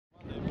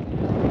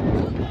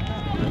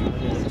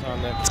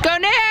Let's go,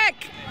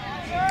 Nick!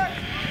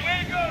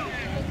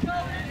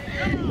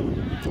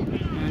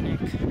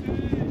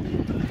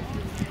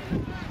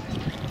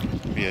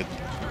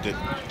 Did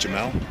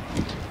Jamel?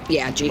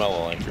 Yeah, G. Jamel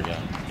will enter, yeah.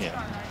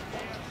 Yeah.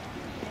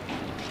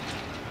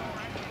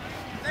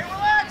 Hey,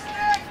 relax,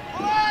 Nick!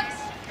 Relax!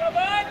 Go,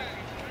 bud!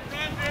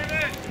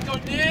 Go,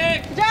 Nick!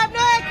 Good job,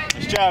 Nick!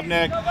 Nice job,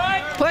 Nick.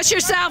 Push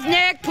yourself,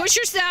 Nick. Push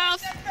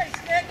yourself.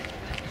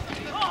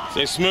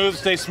 Stay smooth,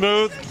 stay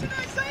smooth.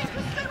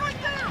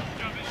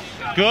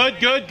 Good,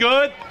 good,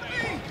 good.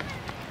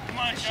 Come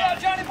on,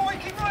 Johnny boy,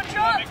 keep running,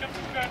 John!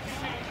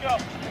 Go.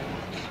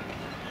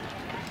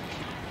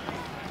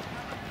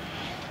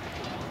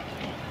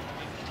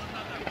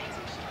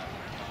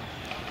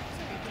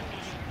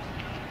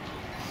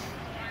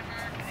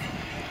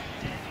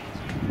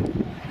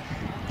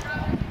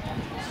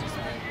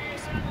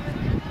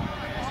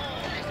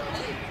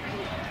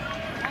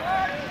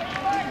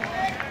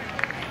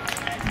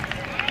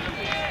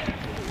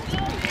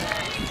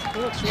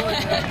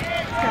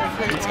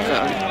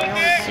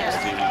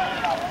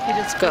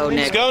 Let's go, Nick.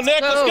 Let's go,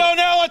 Nick. Let's go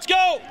now. Let's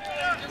go.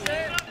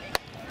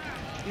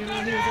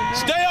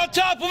 Stay on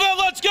top of it.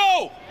 Let's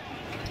go.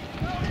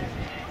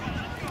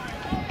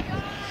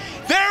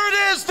 There it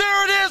is.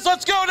 There it is.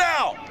 Let's go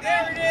now.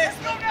 There it is.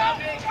 Go now.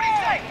 What do you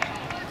say?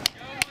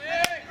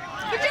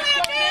 Good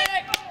job,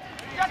 Nick.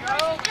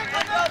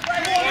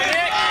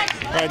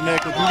 All right,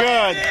 Nick, looking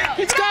good.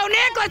 Let's go,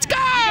 Nick. Let's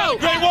go.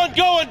 Great one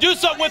going. Do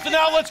something with it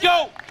now. Let's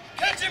go.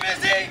 Catch him,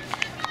 Izzy.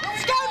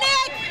 Let's go,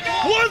 Nick.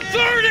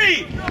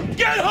 130.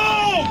 Get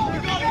home.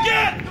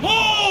 Get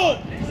home.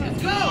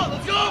 Let's go.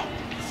 Let's go.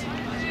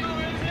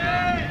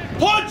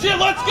 Punch it.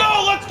 Let's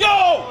go. Let's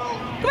go.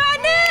 Come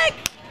on, Nick.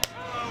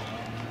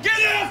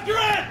 Get after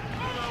it.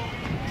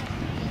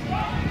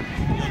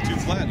 Too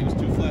flat. He was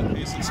too flat.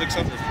 He's at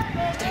 600.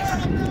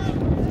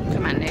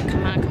 Come on, Nick.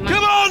 Come on, come on.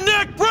 Come on,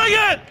 Nick. Bring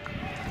it.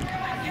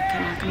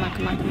 Come on, come on,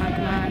 come on, come on,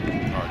 come on.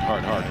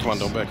 Hard, hard. Come on,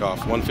 don't back off.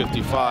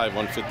 155,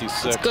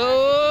 156. Let's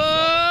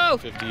go.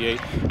 158,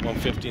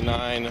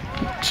 159,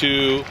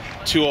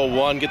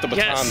 201. Get the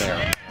baton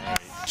there.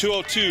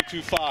 202,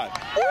 25. Way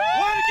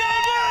to go,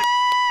 Nick!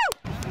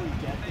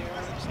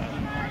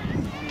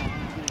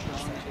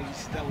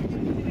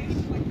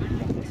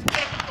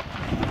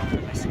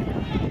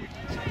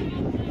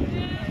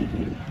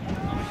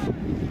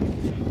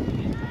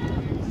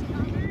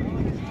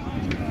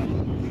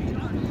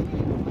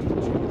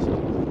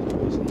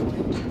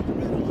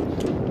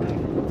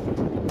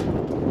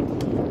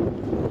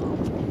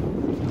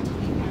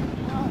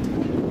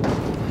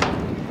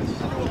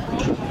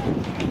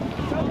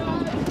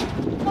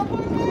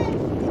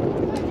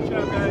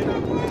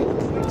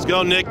 Let's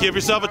go, Nick. Give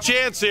yourself a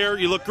chance here.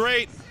 You look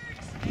great.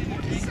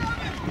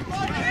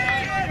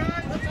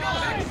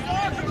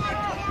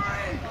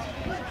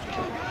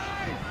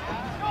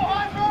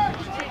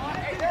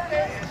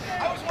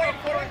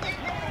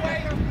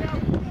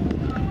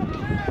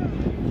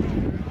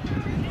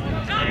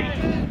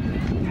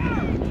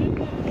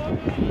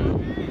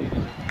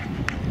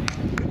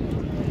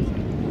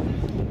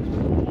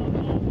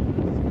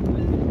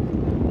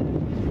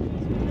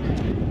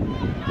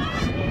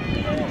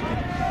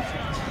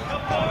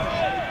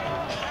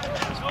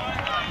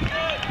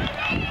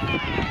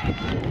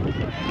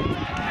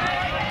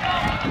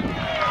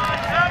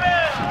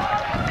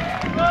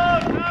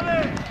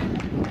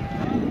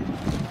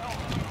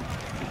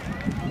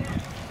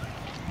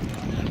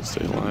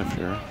 Stay alive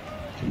here.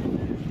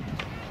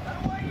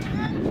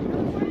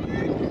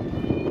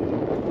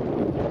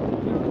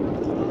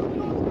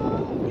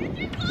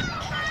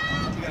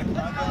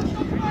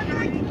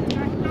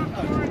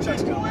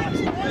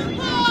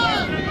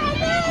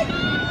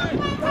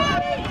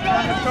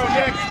 Let's go,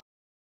 Nick.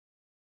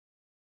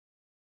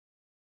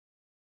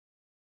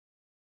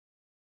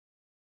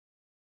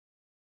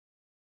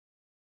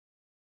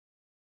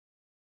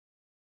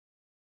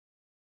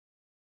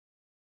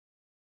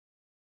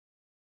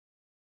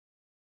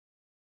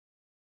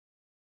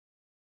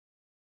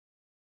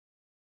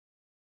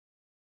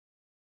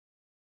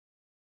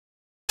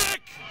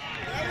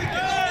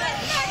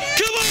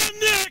 Come on,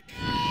 Nick!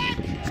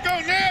 Let's go,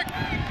 Nick.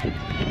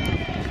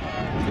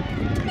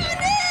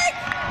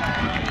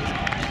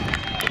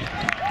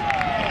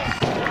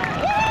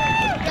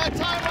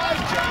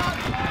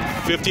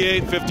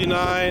 58,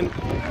 59.